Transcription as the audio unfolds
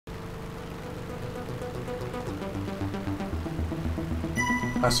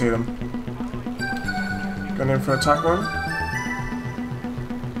I see them. Going in for attack one.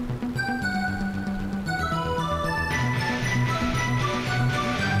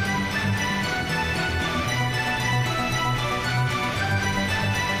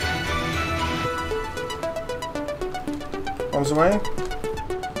 Bombs away.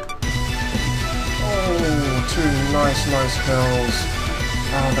 Oh, two nice kills.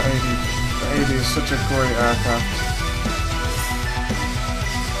 Oh, the AD is such a great aircraft.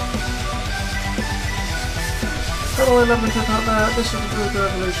 Hello lovely people out there, this is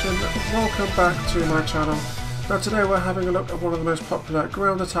TheRubyRevolution. Welcome back to my channel. Now today we're having a look at one of the most popular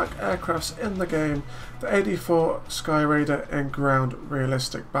ground attack aircrafts in the game, the AD-4 Skyraider in ground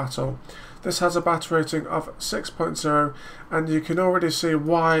realistic battle. This has a battle rating of 6.0 and you can already see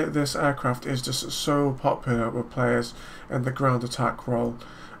why this aircraft is just so popular with players in the ground attack role.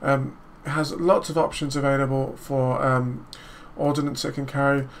 It has lots of options available for ordnance it can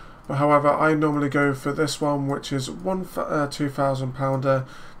carry. However, I normally go for this one, which is one 2,000 pounder,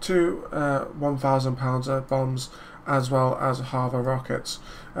 two 1,000 pounder bombs, as well as Hava rockets.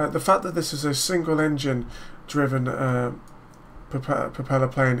 The fact that this is a single engine driven propeller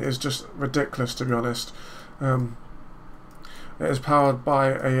plane is just ridiculous, to be honest. It is powered by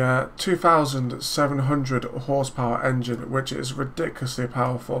a 2,700 horsepower engine, which is ridiculously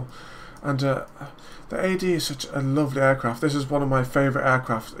powerful. And the AD is such a lovely aircraft. This is one of my favourite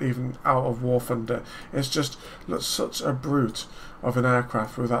aircraft, even out of War Thunder. It's just such a brute of an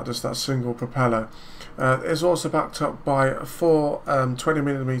aircraft with that single propeller. It's also backed up by four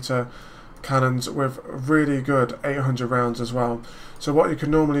 20mm cannons with really good 800 rounds as well. So what you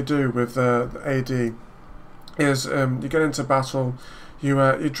can normally do with the AD is you get into battle,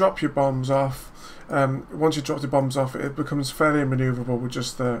 you drop your bombs off. Once you drop the bombs off, it becomes fairly manoeuvrable with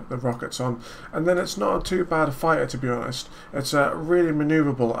just the rockets on, and then it's not too bad a fighter, to be honest. It's really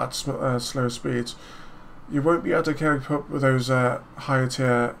manoeuvrable at slow speeds. You won't be able to keep up with those higher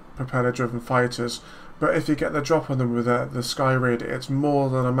tier propeller driven fighters, but if you get the drop on them with the Skyraider, it's more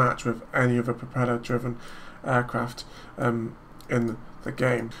than a match with any other propeller driven aircraft in the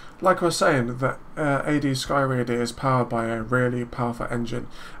game. Like I was saying, the AD Skyraider is powered by a really powerful engine.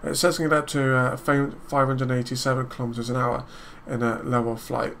 It's setting it up to 587 kilometers an hour in a level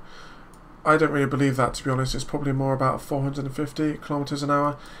flight. I don't really believe that, to be honest. It's probably more about 450 kilometers an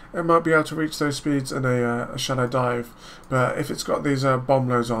hour. It might be able to reach those speeds in a shallow dive, but if it's got these bomb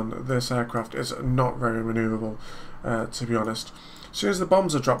loads on, this aircraft is not very manoeuvrable, to be honest. As soon as the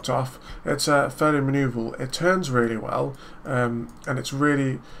bombs are dropped off, it's fairly manoeuvrable. It turns really well, and it's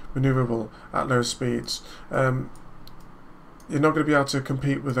really manoeuvrable at low speeds. You're not going to be able to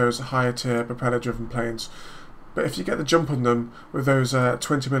compete with those higher tier propeller driven planes, but if you get the jump on them with those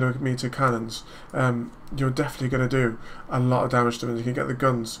 20mm cannons, you're definitely going to do a lot of damage to them. You can get the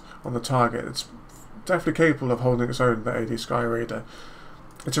guns on the target. It's definitely capable of holding its own, the AD Skyraider.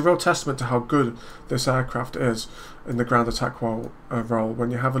 It's a real testament to how good this aircraft is in the ground attack role when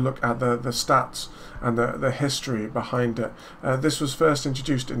you have a look at the stats and the history behind it. This was first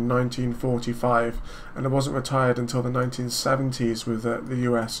introduced in 1945 and it wasn't retired until the 1970s with the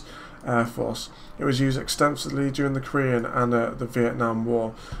US Air Force. It was used extensively during the Korean and the Vietnam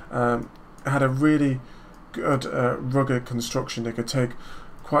War. It had a really good rugged construction. It could take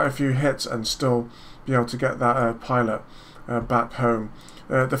quite a few hits and still be able to get that pilot back home.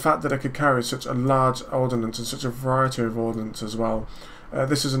 The fact that it could carry such a large ordnance and such a variety of ordnance as well.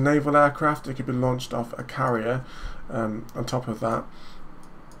 This is a naval aircraft. It could be launched off a carrier on top of that.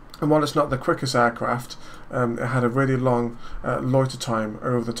 And while it's not the quickest aircraft, it had a really long loiter time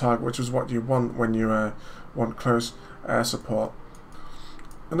over the target, which is what you want when you want close air support.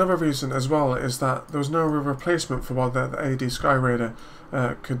 Another reason as well is that there was no real replacement for what the AD Skyraider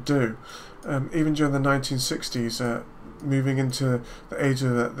could do. Even during the 1960s, moving into the age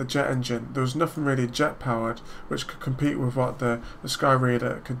of the jet engine, there was nothing really jet powered which could compete with what the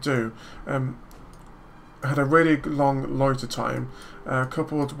Skyraider could do. It had a really long loiter time,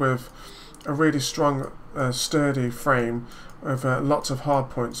 coupled with a really strong sturdy frame with lots of hard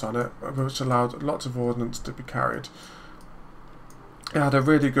points on it, which allowed lots of ordnance to be carried. It had a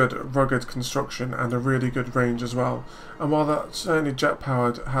really good rugged construction and a really good range as well, and while that certainly jet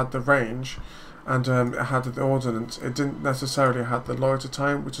powered had the range and it had the ordnance, it didn't necessarily have the loiter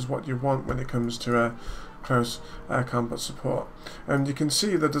time, which is what you want when it comes to close air combat support. And you can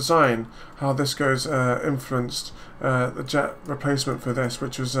see the design, how this goes influenced the jet replacement for this,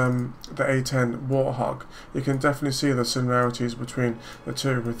 which was the A10 Warthog. You can definitely see the similarities between the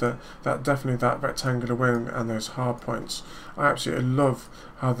two, with definitely that rectangular wing and those hard points. I absolutely love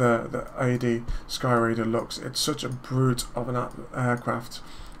how the AD Skyraider looks. It's such a brute of an aircraft.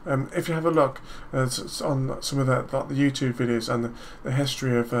 If you have a look on some of the YouTube videos and the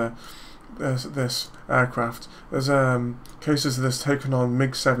history of this aircraft, there's cases of this taking on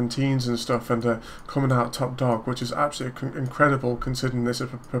MiG-17s and stuff and coming out top dog, which is absolutely incredible considering this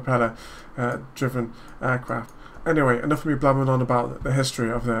is a propeller driven aircraft. Anyway, enough of me blabbering on about the history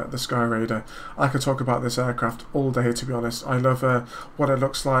of the Skyraider. I could talk about this aircraft all day, to be honest. I love what it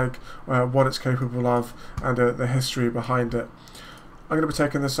looks like, what it's capable of, and the history behind it. I'm going to be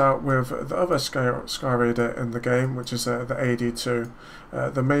taking this out with the other Skyraider in the game, which is the AD-2.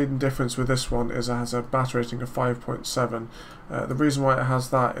 The main difference with this one is it has a battery rating of 5.7. The reason why it has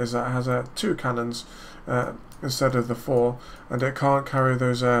that is that it has 2 cannons instead of the 4, and it can't carry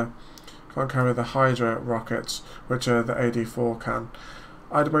those can't carry the Hydra rockets, which the AD-4 can.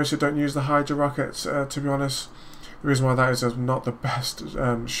 I mostly don't use the Hydra rockets, to be honest. The reason why that is I'm not the best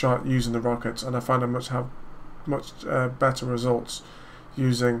shot using the rockets, and I find I have much better results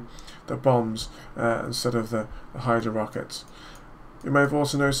using the bombs instead of the Hydra rockets. You may have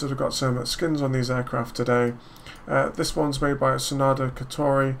also noticed that I've got some skins on these aircraft today. This one's made by Sonada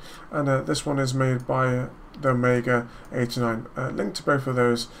Katori, and this one is made by the Omega 89. Link to both of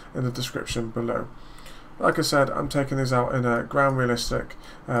those in the description below. Like I said, I'm taking these out in a ground realistic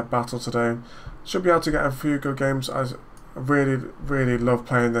battle today. Should be able to get a few good games. I really love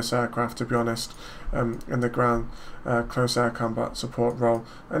playing this aircraft, to be honest, in the ground close air combat support role.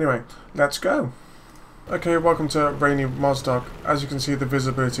 Anyway, let's go. Okay, welcome to Rainy Mozdog. As you can see, the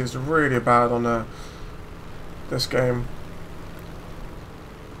visibility is really bad on this game.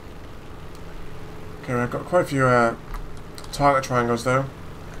 Okay, I've got quite a few target triangles though.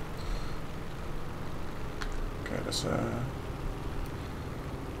 Okay, let's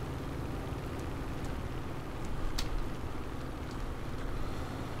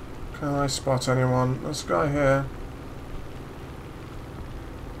can I spot anyone? There's a guy here.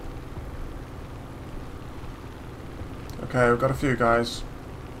 Okay, we've got a few guys.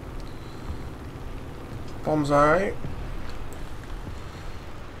 Bombs alright.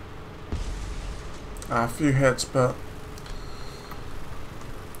 A few hits, but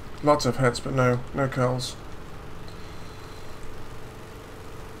lots of hits, but no kills.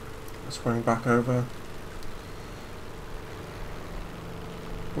 Let's swing back over.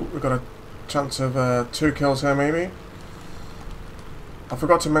 Ooh, we've got a chance of 2 kills here, maybe. I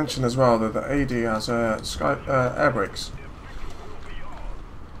forgot to mention as well that the AD has air brakes,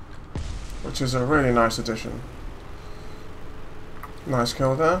 which is a really nice addition. Nice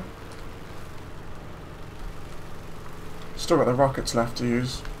kill there. Still got the rockets left to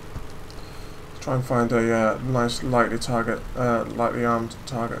use. Let's try and find a nice lightly armed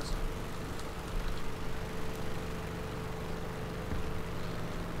target.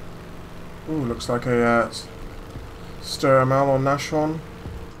 Ooh, looks like a Sturmal or Nashon.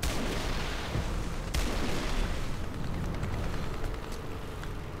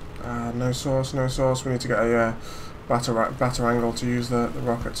 No source, no source. We need to get a batter angle to use the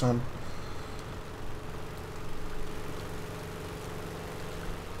rockets on.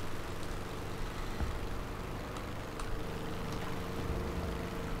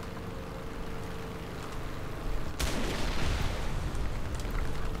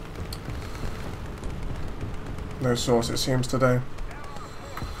 No source, it seems, today.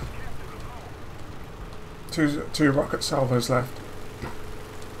 Two rocket salvos left.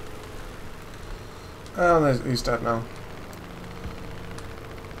 And he's dead now.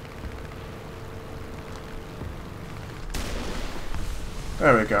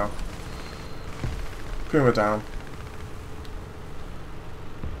 There we go. Puma down.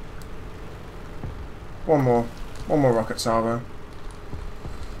 One more rocket salvo.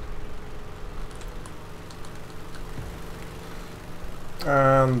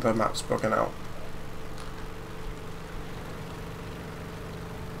 And the map's bugging out.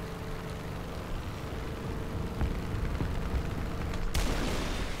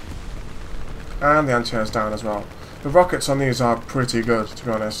 And the anti-air's down as well. The rockets on these are pretty good, to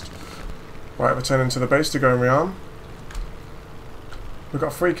be honest. Right, returning to the base to go and rearm. We've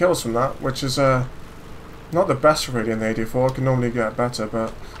got 3 kills from that, which is not the best really in the AD-4. Can normally get better,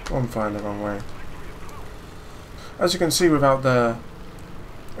 but I'm fine the wrong way. As you can see, without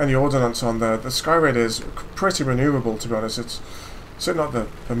any ordnance on the Skyraider is pretty maneuverable, to be honest. It's So not the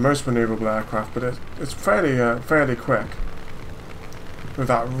most manoeuvrable aircraft, but it's fairly quick with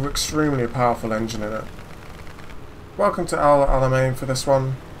that extremely powerful engine in it. Welcome to Al Alamein for this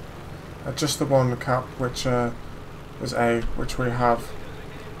one. Just the one cap, which is A, which we have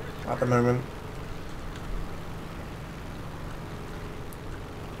at the moment.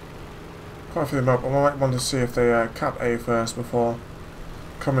 Quite a few of them up. I might want to see if they cap A first before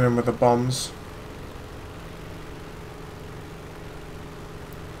coming in with the bombs.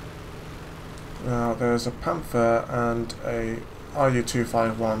 Now there's a Panther and a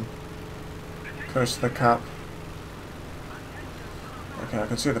RU-251 close to the cap. Okay, I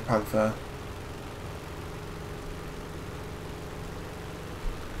can see the Panther.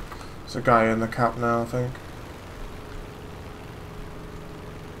 There's a guy in the cap now, I think.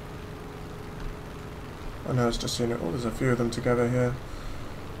 I know it's just seen it. Oh, there's a few of them together here.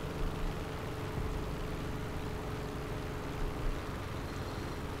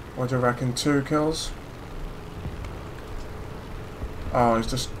 What do you reckon? 2 kills? Oh, he's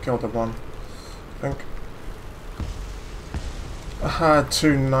just killed the one, I think. I had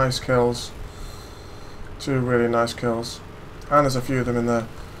 2 nice kills. 2 really nice kills. And there's a few of them in the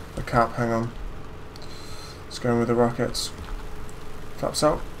cap. Hang on. Let's go in with the rockets. Flaps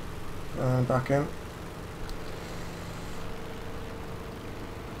out. And back in.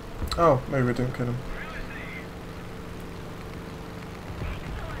 Oh, maybe we didn't kill him.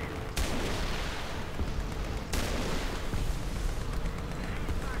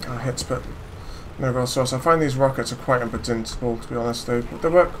 Hits, but no real source. I find these rockets are quite unpredictable, to be honest. They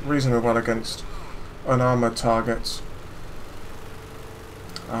work reasonably well against unarmored targets.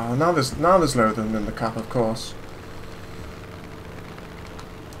 Oh, now there's loads of them in the cap, of course.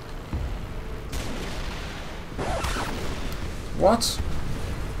 What?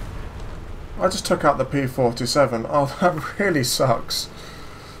 I just took out the P-47. Oh, that really sucks.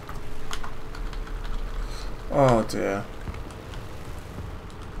 Oh dear.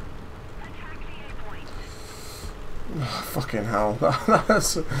 Oh, fucking hell.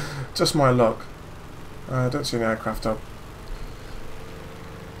 That's just my luck. I don't see any aircraft up.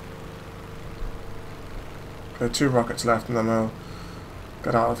 Okay, 2 rockets left and then we'll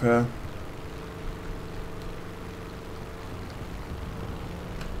get out of here.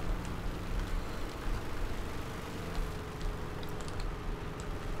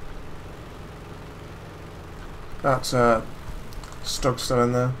 That's Stug still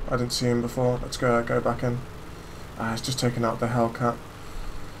in there. I didn't see him before. Let's go back in. Ah, he's just taken out the Hellcat.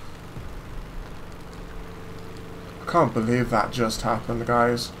 I can't believe that just happened,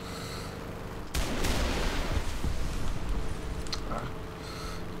 guys.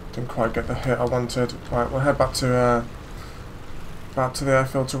 Didn't quite get the hit I wanted. Right, we'll head back to the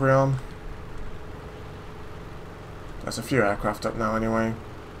airfield to rearm. There's a few aircraft up now anyway.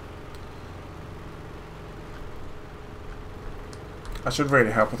 I should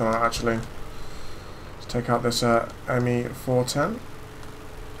really help with that actually. Let's take out this ME-410.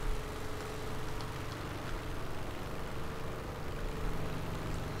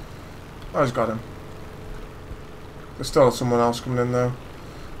 Oh, he's got him. There's still someone else coming in though.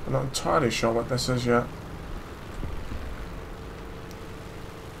 I'm not entirely sure what this is yet.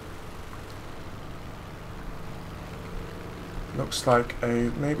 Looks like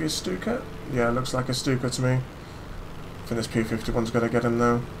maybe a Stuka? Yeah, it looks like a Stuka to me. I think this P-51's going to get him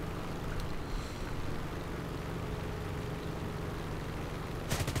though.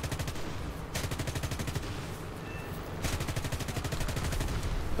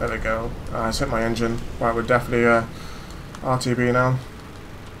 There we go. It's hit my engine. Right, we're definitely RTB now.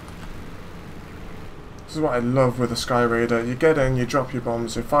 This is what I love with the Skyraider. You get in, you drop your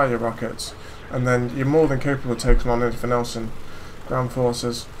bombs, you fire your rockets, and then you're more than capable of taking on anything else in ground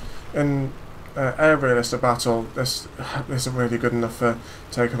forces. In air realist battle, this isn't really good enough for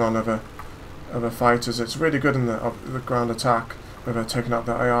taking on other fighters. It's really good in the ground attack, with taking out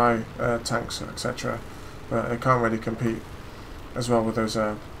the AI tanks, etc. But it can't really compete as well with those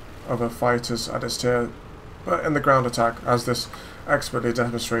other fighters at its tier. But in the ground attack, as this expertly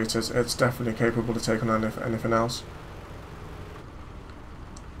demonstrated, it's definitely capable of taking on anything else.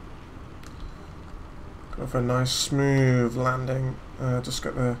 Go for a nice smooth landing. Just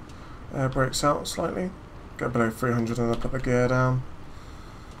get the air brakes out slightly. Get below 300 and then put the gear down.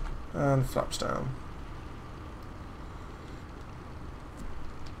 And flaps down.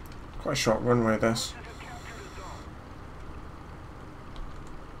 Quite a short runway this.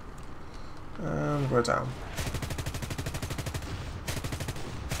 And we're down.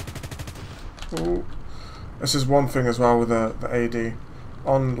 Ooh. This is one thing as well with the AD.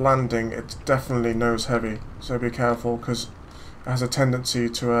 On landing, it's definitely nose heavy, so be careful, because has a tendency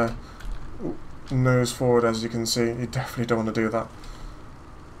to nose forward, as you can see. You definitely don't want to do that,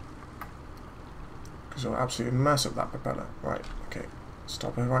 because it'll absolutely mess up that propeller. Right, okay,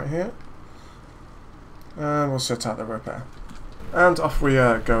 stop it right here, and we'll set out the repair. And off we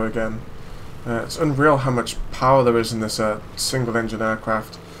go again. It's unreal how much power there is in this single engine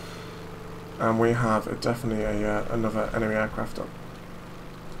aircraft, and we have definitely another enemy aircraft up.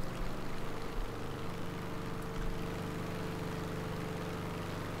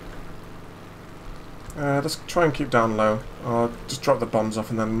 Let's try and keep down low. I'll just drop the bombs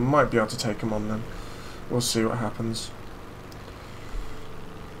off and then might be able to take them on then. We'll see what happens.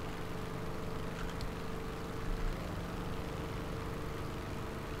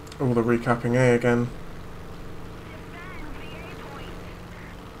 Oh, the recapping A again.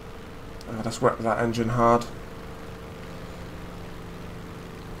 Let's whack that engine hard.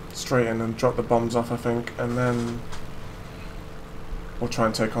 Straight in and drop the bombs off, I think, and then we'll try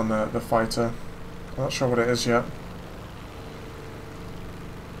and take on the fighter. I'm not sure what it is yet.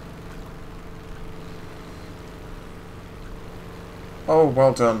 Oh,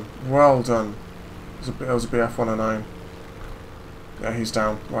 well done. Well done. It was a BF-109. Yeah, he's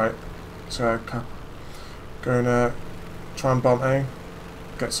down. Right. So, going to try and bomb A.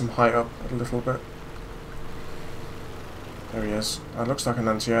 Get some height up a little bit. There he is. It looks like an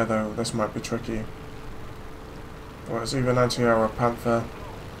anti-air though. This might be tricky. Well, it's either an anti-air or a Panther.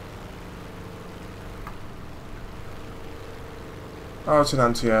 Oh, it's an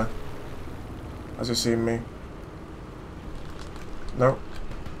anti-air. Has he seen me? Nope.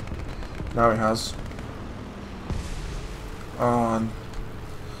 Now he has. Oh, and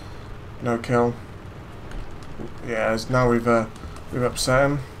no kill. Yeah, now we've upset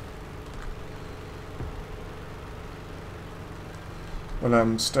him.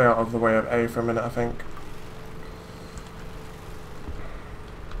 We'll stay out of the way of A for a minute, I think.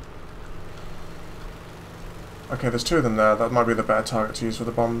 Okay, there's two of them there. That might be the better target to use for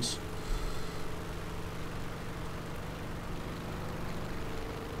the bombs.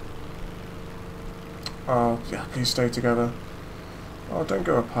 Oh, yeah, please stay together. Oh, don't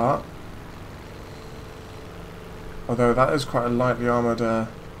go apart. Although that is quite a lightly armoured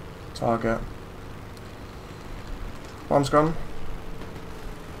target. Bomb's gone.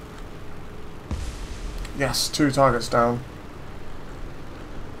 Yes, 2 targets down.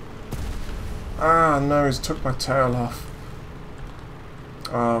 Ah, no, he's took my tail off.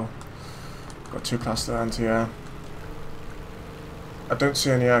 Oh, got too close to the anti-air. I don't see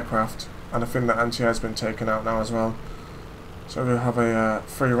any aircraft, and I think that anti-air's been taken out now as well. So we'll have a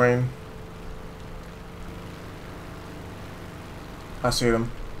free reign. I see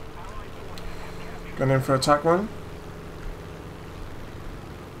them. Going in for attack one.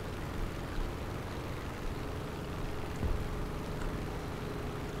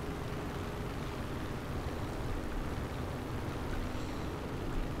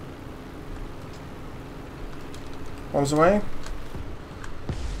 Bombs away.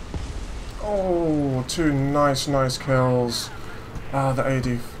 Oh, 2 nice kills. Ah, the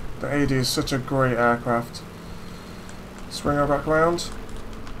AD. The AD is such a great aircraft. Swing her back around.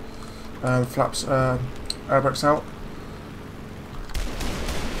 Flaps, airbrakes out.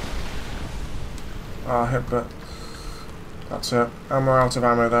 Ah, hit, but that's it. And we're out of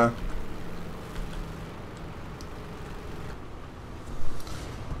ammo there.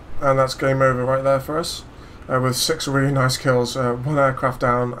 And that's game over right there for us. With 6 really nice kills, 1 aircraft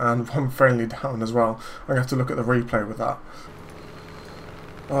down and 1 friendly down as well. I'm going to have to look at the replay with that.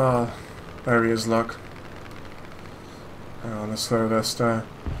 Ah, there he is, look. Hang on, let's slow this down.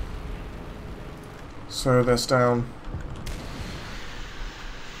 Slow this down.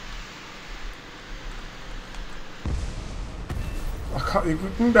 You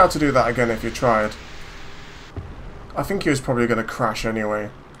wouldn't be able to do that again if you tried. I think he was probably going to crash anyway.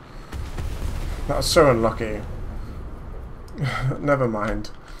 That was so unlucky. Never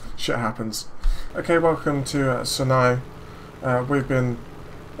mind. Shit happens. Okay, welcome to Sinai. We've been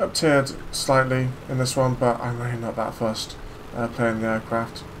up-tiered slightly in this one, but I'm really not that fussed playing the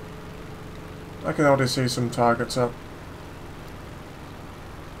aircraft. I can already see some targets up.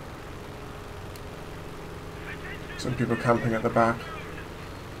 Some people camping at the back.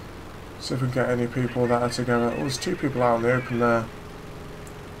 See if we can get any people that are together. Oh, there's 2 people out in the open there.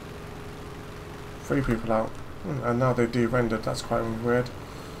 3 people out. And now they de-rendered. That's quite weird.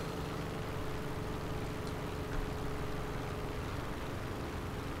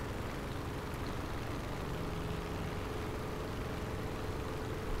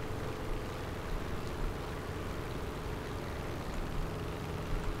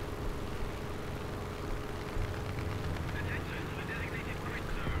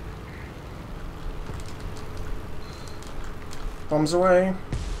 Bombs away.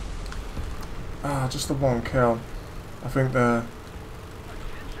 Ah, just the one kill. I think they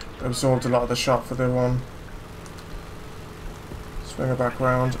absorbed a lot of the shot for the one. Swing it back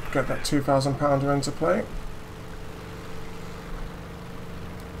round, get that 2,000 pounder into play.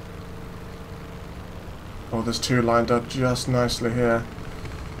 Oh, there's two lined up just nicely here.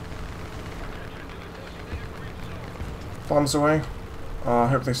 Bombs away. Oh, I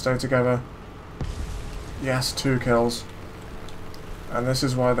hope they stay together. Yes, 2 kills. And this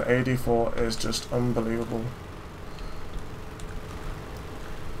is why the AD-4 is just unbelievable.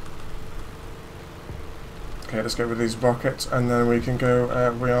 Okay, let's get rid of these rockets and then we can go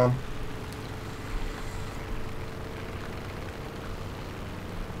rearm.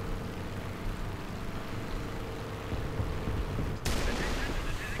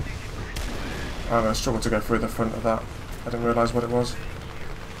 I'm going to struggle to go through the front of that. I didn't realise what it was.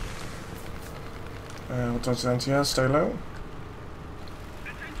 We'll dodge the NTS, stay low.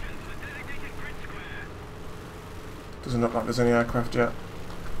 Doesn't look like there's any aircraft yet.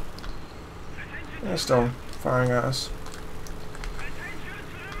 Yeah, still firing at us.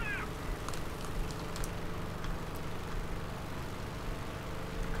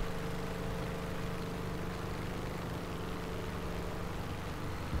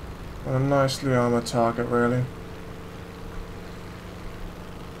 A nicely armoured target, really.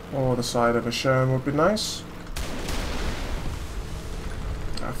 Or the side of a Sherm would be nice.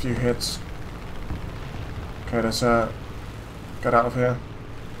 A few hits. Okay, let's get out of here.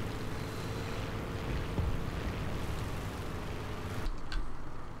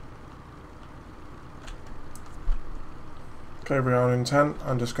 Okay, we are on intent.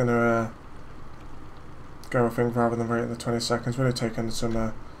 I'm just going to go, I think, rather than wait in the 20 seconds. We're only taking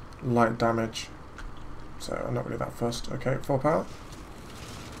some light damage, so I'm not really that fussed. Okay, full power.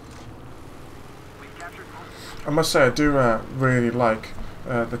 I must say I do really like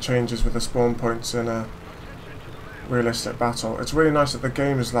the changes with the spawn points in a realistic battle. It's really nice that the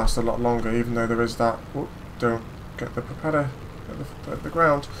games last a lot longer, even though there is that. Whoop, don't get the propeller at the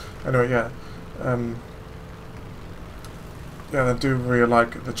ground. Anyway, yeah. Yeah, I do really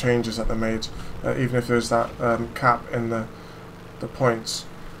like the changes that they made, even if there's that cap in the points.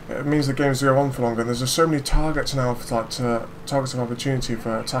 It means the games go on for longer, and there's just so many targets now, for, like, targets of opportunity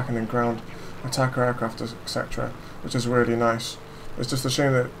for attacking in ground, attacker aircraft, etc., which is really nice. It's just a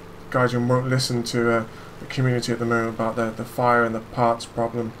shame that Gaijin won't listen to the community at the moment about the fire and the parts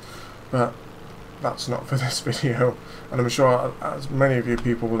problem, but that's not for this video, and I'm sure as many of you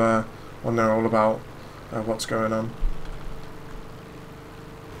people will know all about what's going on.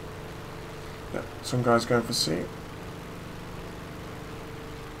 Yeah, some guys going for C.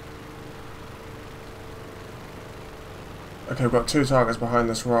 Okay, we've got 2 targets behind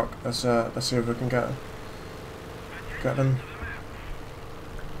this rock. Let's see if we can get them.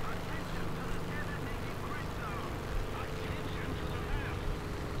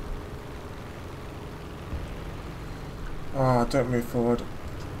 Ah, don't move forward.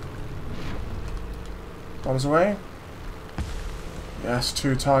 Bombs away. Yes,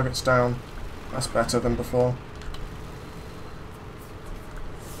 2 targets down. That's better than before.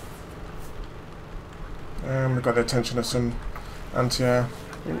 And we've got the attention of some anti-air.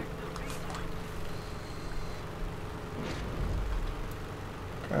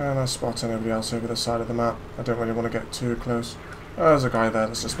 And I spot anybody else over the side of the map. I don't really want to get too close. Oh, there's a guy there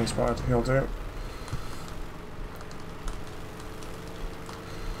that's just been spotted. He'll do.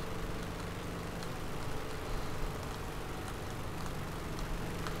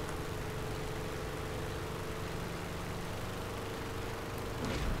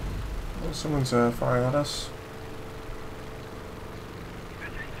 Someone's firing at us.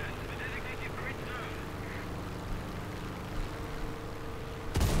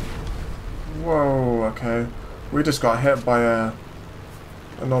 Whoa, okay. We just got hit by a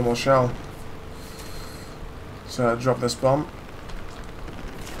normal shell. So drop this bomb.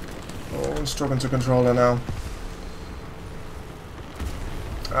 Oh, I'm struggling to control her now.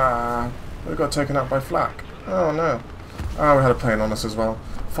 Ah, we got taken out by flak. Oh no. Oh, we had a plane on us as well.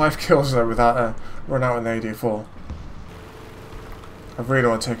 5 kills though with that run out in the AD-4. I really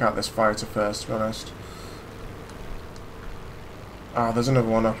want to take out this fighter first, to be honest. Ah, there's another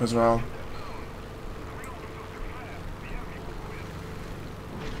one up as well.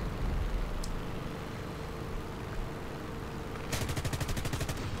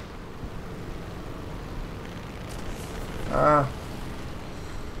 Ah.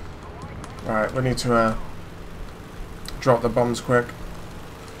 Alright, we need to drop the bombs quick.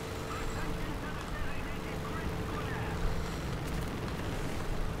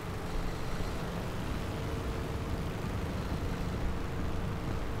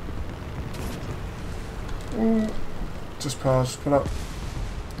 Just pause, pull up.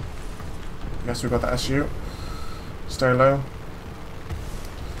 Yes, we've got the SU. Stay low.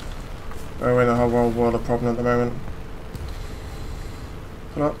 We're in a whole world of problem at the moment.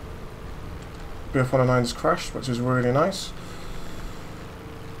 Pull up. BF-109's crashed, which is really nice.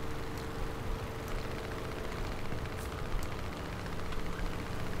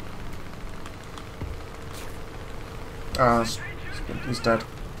 Ah, he's dead.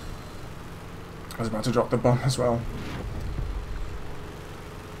 I was about to drop the bomb as well.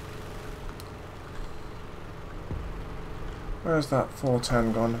 Where's that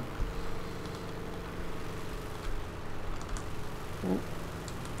 410 gone? Ooh.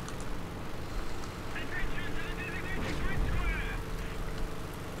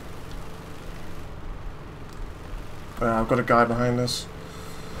 I've got a guy behind us.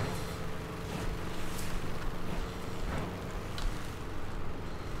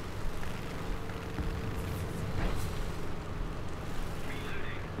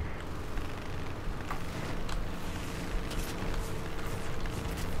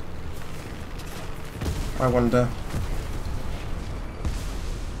 I wonder.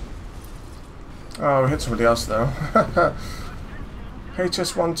 Oh, we hit somebody else though.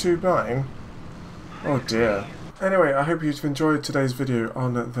 HS129? Oh dear. Anyway, I hope you've enjoyed today's video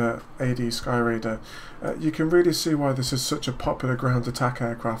on the AD Skyraider. You can really see why this is such a popular ground attack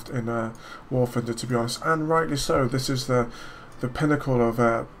aircraft in War Thunder, to be honest, and rightly so. This is the pinnacle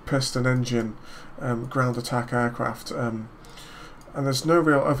of piston engine ground attack aircraft. And there's no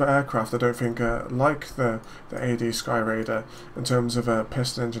real other aircraft, I don't think, like the AD Skyraider in terms of a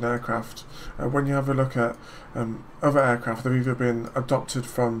piston engine aircraft. When you have a look at other aircraft, they've either been adopted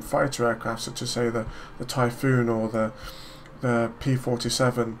from fighter aircraft, such as say the Typhoon or the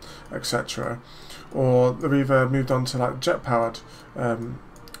P-47, etc., or they've either moved on to like jet-powered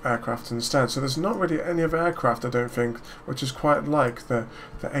aircraft instead. So there's not really any other aircraft, I don't think, which is quite like the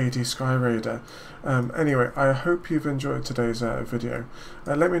AD Skyraider. Anyway, I hope you've enjoyed today's video.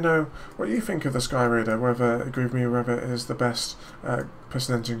 Let me know what you think of the Skyraider, whether you agree with me, whether it is the best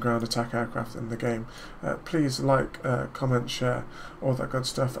piston engine ground attack aircraft in the game. Please like, comment, share, all that good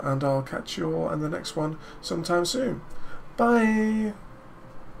stuff, and I'll catch you all in the next one sometime soon. Bye!